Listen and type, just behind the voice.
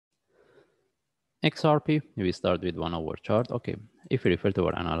XRP, we start with 1 hour chart. Okay, if we refer to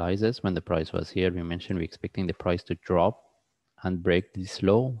our analysis, when the price was here, we mentioned we're expecting the price to drop and break this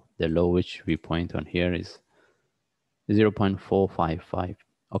low. The low which we point on here is 0.455.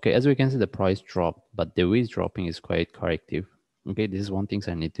 Okay, as we can see, the price dropped, but the way it's dropping is quite corrective. Okay, this is one thing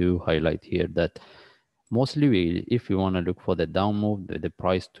I need to highlight here, that mostly if we want to look for the down move, the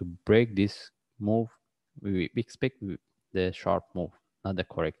price to break this move, we expect the sharp move, not the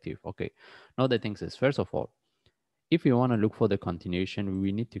corrective. Okay, now the thing is, first of all, if we want to look for the continuation,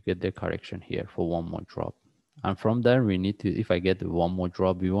 we need to get the correction here for one more drop. And from there, we need to, if I get one more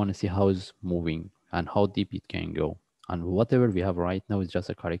drop, we want to see how it's moving and how deep it can go. And whatever we have right now is just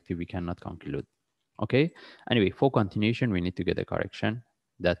a corrective, we cannot conclude. Okay, anyway, for continuation, we need to get a correction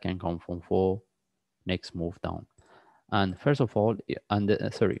that can come from for next move down. And first of all, and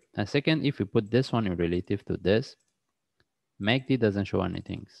second, if we put this one in relative to this, MACD doesn't show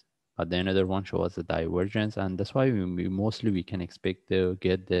anything, but the another one shows the divergence, and that's why we can expect to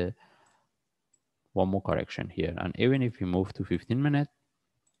get the one more correction here. And even if we move to 15 minutes,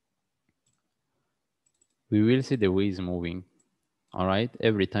 we will see the way is moving. All right,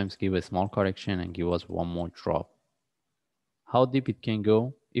 every time give a small correction and give us one more drop. How deep it can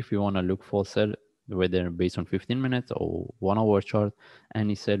go, if we want to look for sell, whether based on 15 minutes or 1 hour chart,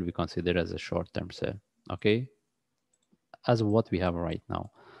 any sell we consider as a short-term sell. Okay, as what we have right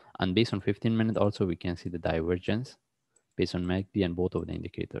now. And based on 15 minutes also, we can see the divergence based on MACD and both of the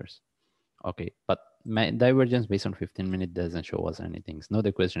indicators. Okay, but divergence based on 15 minutes doesn't show us anything. Now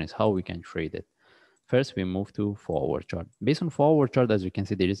the question is how we can trade it. First, we move to 4 hour chart. Based on 4 hour chart, as you can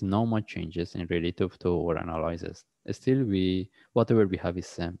see, there is no much changes in relative to our analysis. Still, whatever we have is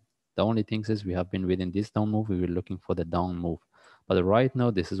same. The only thing is we have been within this down move, we were looking for the down move. But right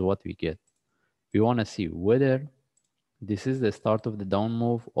now, this is what we get. We want to see whether this is the start of the down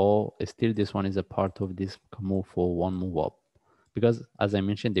move or still this one is a part of this move for one move up. Because as I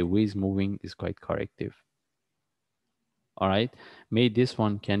mentioned, the way it's moving is quite corrective. All right, maybe this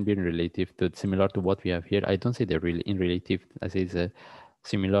one can be relative to similar to what we have here. I don't say they're really in relative. I say it's a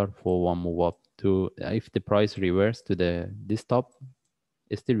similar for one move up to if the price reverse to this top,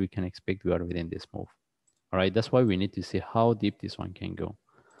 still we can expect we are within this move. All right, that's why we need to see how deep this one can go.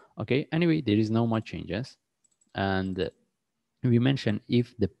 Okay, anyway, there is no much changes. And we mentioned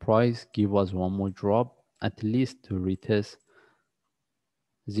if the price give us one more drop, at least to retest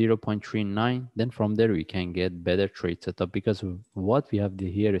 0.39, then from there we can get better trade setup, because what we have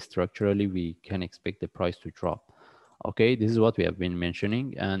here structurally, we can expect the price to drop. Okay, this is what we have been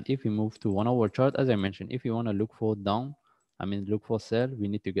mentioning. And if we move to 1 hour chart, as I mentioned, if you want to look for down, look for sell, we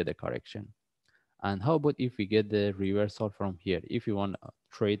need to get a correction. And how about if we get the reversal from here? If you want to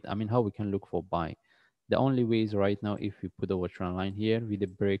trade, how we can look for buy? The only way is right now if we put our trend line here with a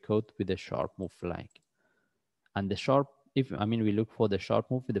breakout with a sharp move flag. And the sharp, we look for the sharp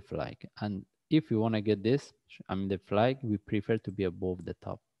move with the flag. And if we want to get this, the flag, we prefer to be above the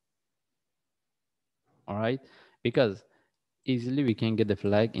top. All right, because easily we can get the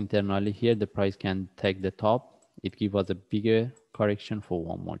flag internally here. The price can take the top. It gives us a bigger correction for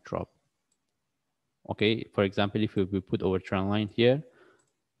one more drop. Okay, for example, if we put our trend line here,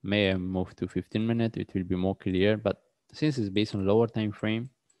 may I move to 15 minutes, it will be more clear. But since it's based on lower time frame,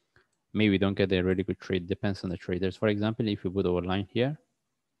 maybe we don't get a really good trade. Depends on the traders. For example, if we put our line here,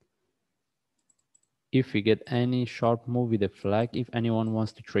 if we get any sharp move with a flag, if anyone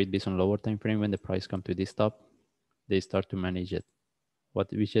wants to trade based on lower time frame, when the price come to this top, they start to manage it.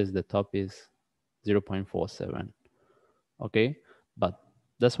 Which is the top is 0.47. Okay, but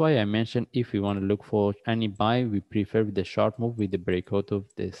that's why I mentioned if we want to look for any buy, we prefer the sharp move with the breakout of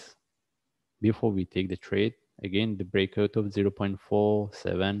this before we take the trade. Again, the breakout of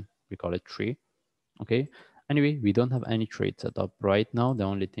 0.47, we call it 3. Okay, anyway, we don't have any trade set up right now. The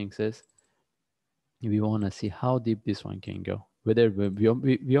only thing is we want to see how deep this one can go. Whether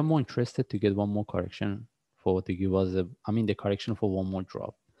we are more interested to get one more correction to give us the correction for one more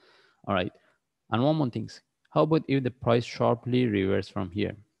drop. All right, and one more thing. How about if the price sharply reverse from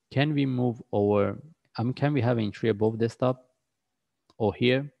here? Can we move over? Can we have entry above the stop or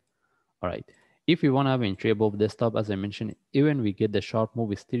here? All right. If we want to have entry above the stop, as I mentioned, even we get the sharp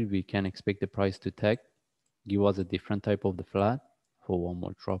move, still we can expect the price to take, give us a different type of the flat for one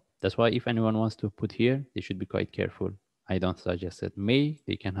more drop. That's why if anyone wants to put here, they should be quite careful. I don't suggest it.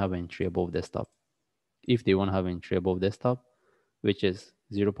 They can have entry above the stop. If they want to have entry above the stop, which is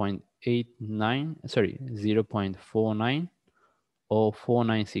 0.49 or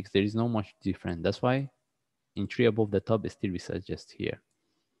 496, there is no much difference. That's why entry above the top is still we suggest here.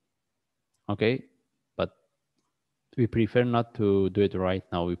 Okay, but we prefer not to do it right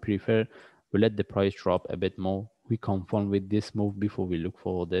now. We prefer We let the price drop a bit more. We confirm with this move before we look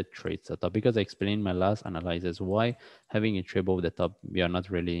for the trade setup, because I explained my last analysis why having a trade above the top we are not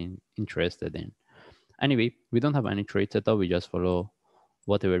really interested in. Anyway, we don't have any trade setup. We just follow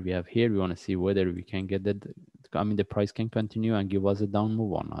whatever we have here. We want to see whether we can get that. I mean, the price can continue and give us a down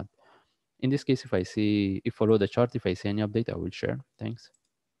move or not. In this case, if follow the chart, if I see any update, I will share. Thanks.